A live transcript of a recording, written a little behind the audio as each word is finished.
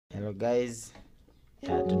Hello guys,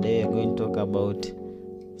 today we're going to talk about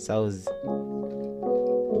saws.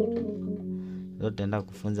 Leo tutaenda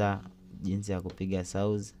kufunza jinsi ya kupiga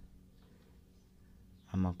saws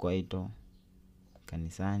ama kwaito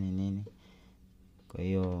kanisani nini. Kwa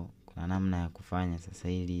hiyo kuna namna ya kufanya sasa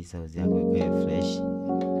ili saws yako iwe fresh.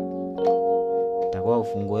 Utakuwa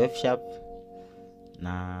ufungue F sharp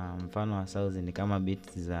na mfano wa saws ni kama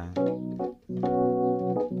beats za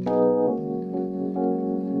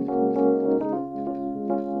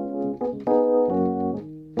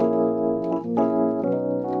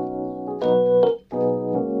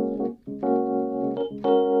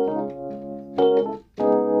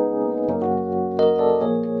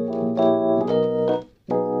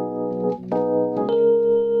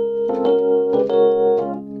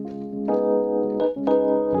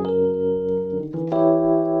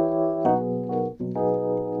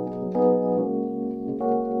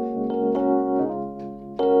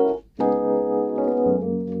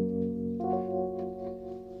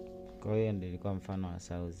kwa mfano wa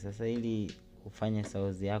saws. Sasa ili ufanye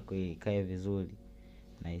saws yako ikae vizuri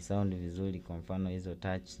na isound vizuri, kwa mfano hizo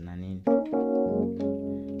touch na nini,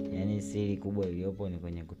 yani siri kubwa iliyopo ni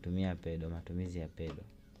kwenye kutumia pedo, matumizi ya pedo.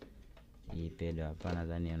 Hii pedo hapa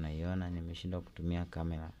nadhani unaiona, nimeshindwa kutumia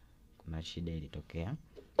kamera, kuna shida ilitokea.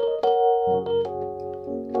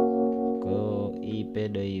 Kwa hii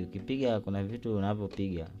pedo hii ukipiga, kuna vitu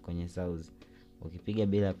unapopiga kwenye saws ukipiga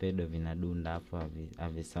bila pedo vinadunda hapo,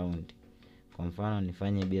 havi sound. Kwa mfano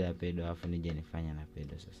nifanye bila pedo alafu nije nifanye na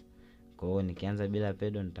pedo sasa. Kwa hiyo nikianza bila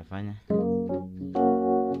pedo nitafanya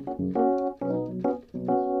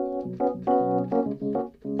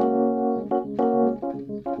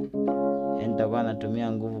nitakuwa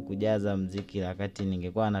natumia nguvu kujaza mziki, wakati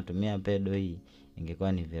ningekuwa natumia pedo hii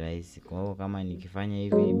ingekuwa ni virahisi. Kwa hiyo kama nikifanya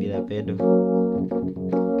hivi bila pedo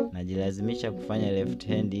najilazimisha kufanya left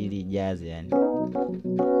hand ili ijaze yani.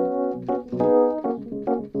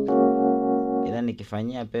 Ila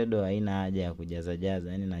nikifanyia pedo haina haja ya kujaza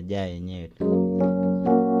jaza, yani najaa yenyewe tu.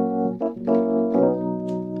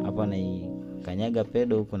 Hapo na kanyaga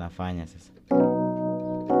pedo huku nafanya sasa.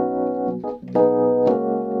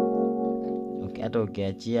 Hata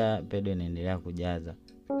ukiachia pedo inaendelea kujaza.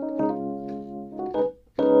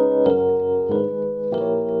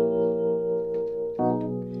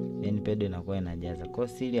 Yani pedo inakuwa inajaza. Kwa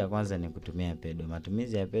siri ya kwanza ni kutumia pedo.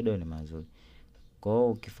 Matumizi ya pedo ni mazuri. Kwa hiyo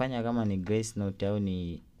ukifanya kama ni grace note au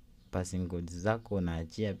ni passing chords zako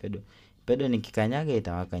naachia pedo. Pedo nikikanyaga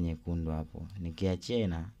itawaka nyekundu hapo.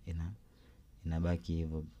 Nikiachia inabaki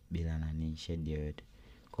hivyo bila nani shade yoyote.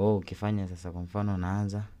 Kwa hiyo ukifanya sasa, kwa mfano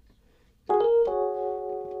naanza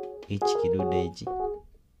hichi kidude hichi,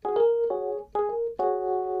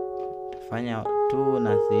 tufanya 2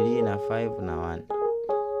 na 3 na 5 na 1.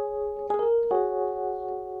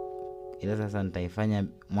 Ila sasa nitaifanya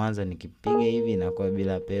mwanzo nikipiga hivi inakuwa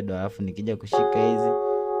bila pedo, alafu nikija kushika hizi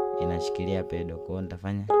inashikilia pedo. Kwa hiyo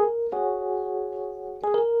nitafanya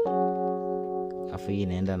afu hii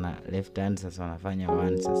inaenda na left hand, sasa nafanya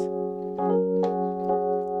 1 sasa.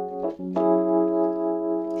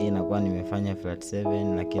 Hii inakuwa nimefanya flat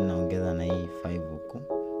 7 lakini naongeza na hii 5 huku.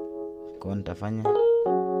 Kwa hiyo nitafanya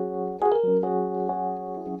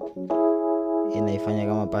inaifanya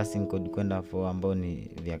kama passing chord kwenda 4 ambao ni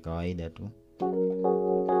vya kawaida tu.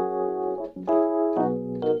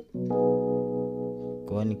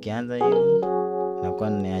 Kwa hiyo nikianza hiyo nakuwa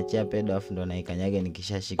nimeachia pedo afu ndo naikanyaga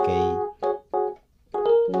nikishashika hii.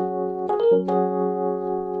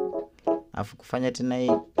 Afu kufanya tena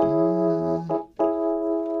hii,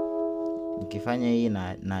 nikifanya hii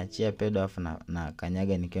naachia pedo afu na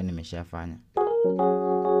kanyaga nikiwa nimeshafanya.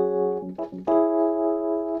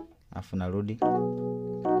 Afu narudi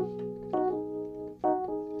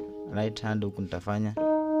right hand huku nitafanya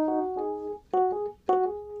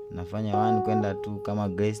nafanya 1 kwenda 2 kama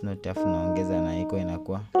grace note, afu naongeza na iko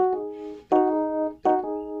inakuwa,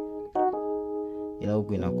 ila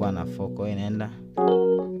huku inakuwa na 4. Kwa inaenda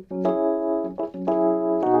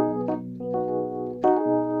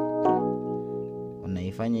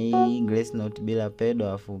unaifanya hii grace note bila pedo,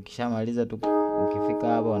 afu ukishamaliza tu ukifika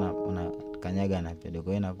hapa una kanyaga na pedo.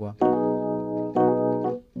 Kwa inakuwa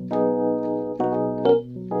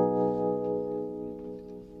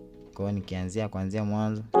kwa nikianzia kuanzia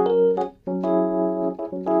mwanzo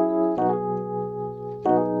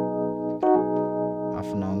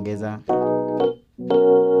afu naongeza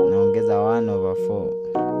 1/4.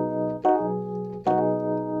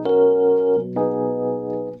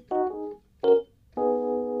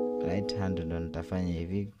 Right hand ndo nitafanya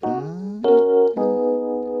hivi.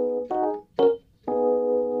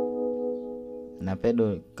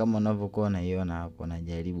 pedo kama unavyokuwa unaiona hapo,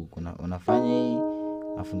 unajaribu unafanya hii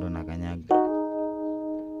afu ndo unakanyaga.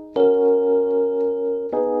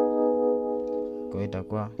 Kwa hiyo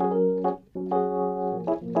itakuwa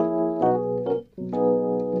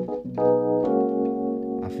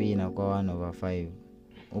afu hii inakuwa 1/5.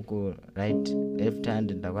 Huku left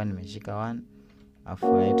hand nitakuwa nimeshika 1,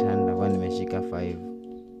 afu right hand nitakuwa nimeshika 5.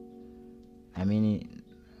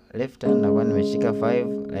 Left hand nitakuwa nimeshika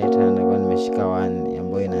 5, right hand nitakuwa nimeshika 1,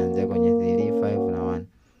 ambayo inaanzia kwenye 3, 5 na 1.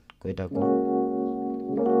 Kwa hiyo itakuwa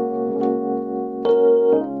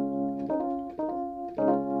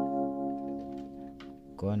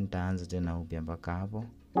nitaanza tena upya mpaka hapo.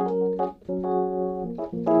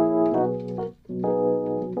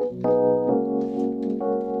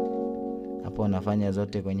 Hapo unafanya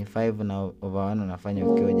zote kwenye 5 na over 1 unafanya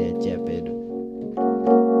ukiwa hujaachia pedo.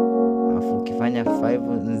 Afu ukifanya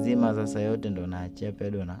 5 nzima sasa yote ndo unaachia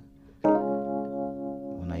pedo na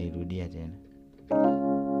unairudia tena.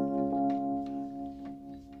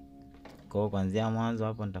 Kwa kuanzia mwanzo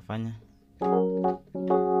hapo nitafanya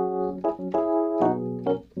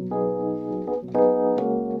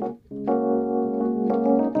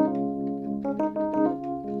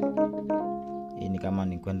kama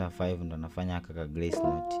ni kwenda 5 ndo nafanya kaka grace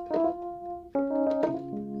note.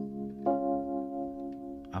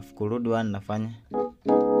 Afu kurudi 1 nafanya,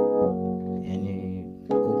 yani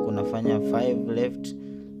huku nafanya 5 left,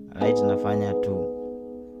 right nafanya 2.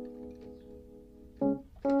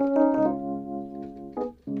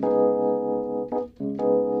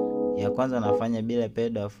 Ya kwanza nafanya bila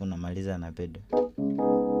pedo, afu namaliza na pedo.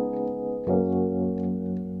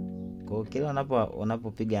 Kwa kila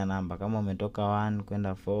unapopiga namba kama umetoka 1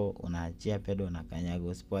 kwenda 4 unaachia pedo unakanyaga,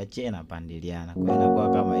 usipoachia inapandiliana. Kwa hiyo inakuwa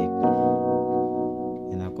kama hivi,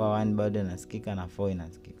 inakuwa 1 bado inasikika na 4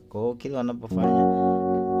 inasikika. Kwa hiyo kila unapofanya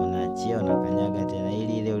unaachia unakanyaga tena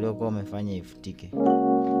ili ile uliokuwa umefanya ifutike.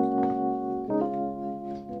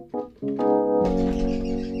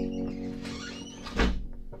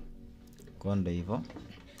 Kwa ndo hivyo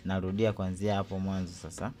narudia kuanzia hapo mwanzo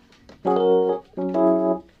sasa.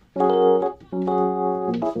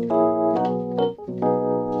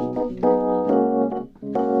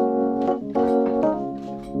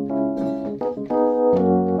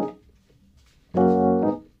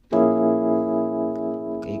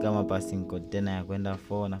 Kama passing code tena ya kwenda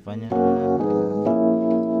 4 nafanya 1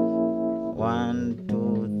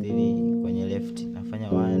 2 3 kwenye left, nafanya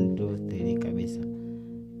 1 2 3 kabisa.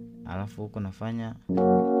 Alafu huko nafanya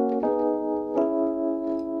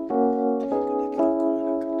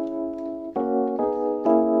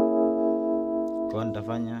kwa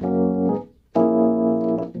nitafanya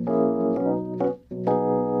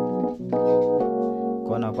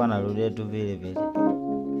kwa nakuwa narudia tu vile vile.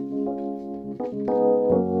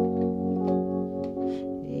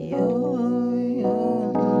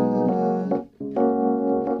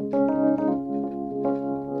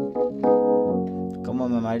 Kama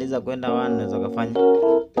umemaliza kwenda 1 unaweza kufanya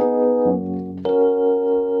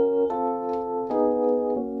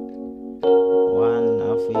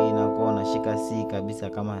afu hii inakuwa unashika C kabisa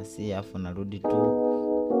kama C, afu narudi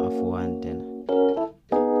 2 afu 1 tena.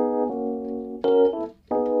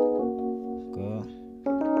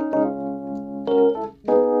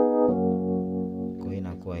 Kwa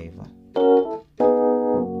inakuwa hivyo.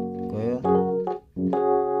 Kwa hiyo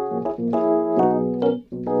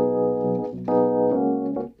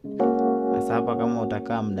sasa hapa kama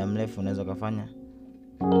utakaa muda mrefu unaweza kufanya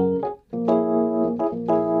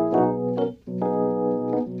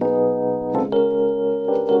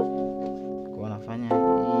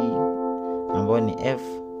ambayo ni F,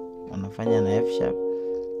 unafanya na F sharp,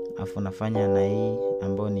 afu unafanya na hii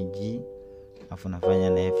ambayo ni G, afu unafanya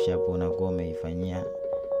na F sharp, unakuwa umeifanyia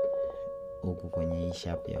huku kwenye hii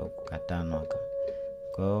sharp ya huku katano haka.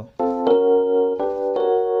 Kwa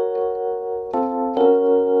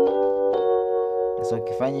so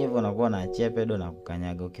ukifanya hivyo unakuwa unaachia pedo na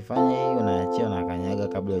kukanyaga. Ukifanya hii unaachia na kanyaga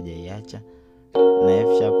kabla hujaiacha, na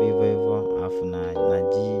F sharp hivyo hivyo, afu na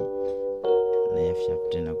G na F sharp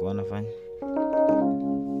tena. Kwa unafanya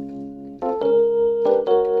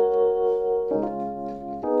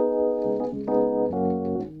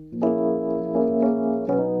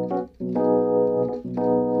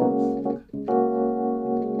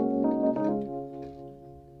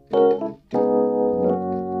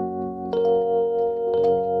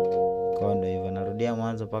ndo hivyo, narudia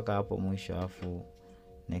mwanzo mpaka hapo mwisho, afu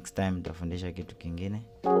next time nitafundisha kitu kingine.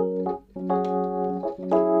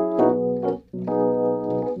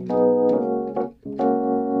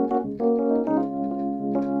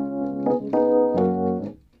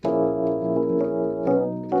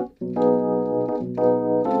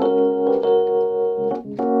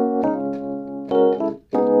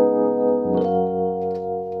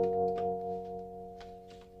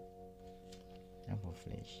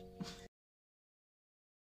 fresh.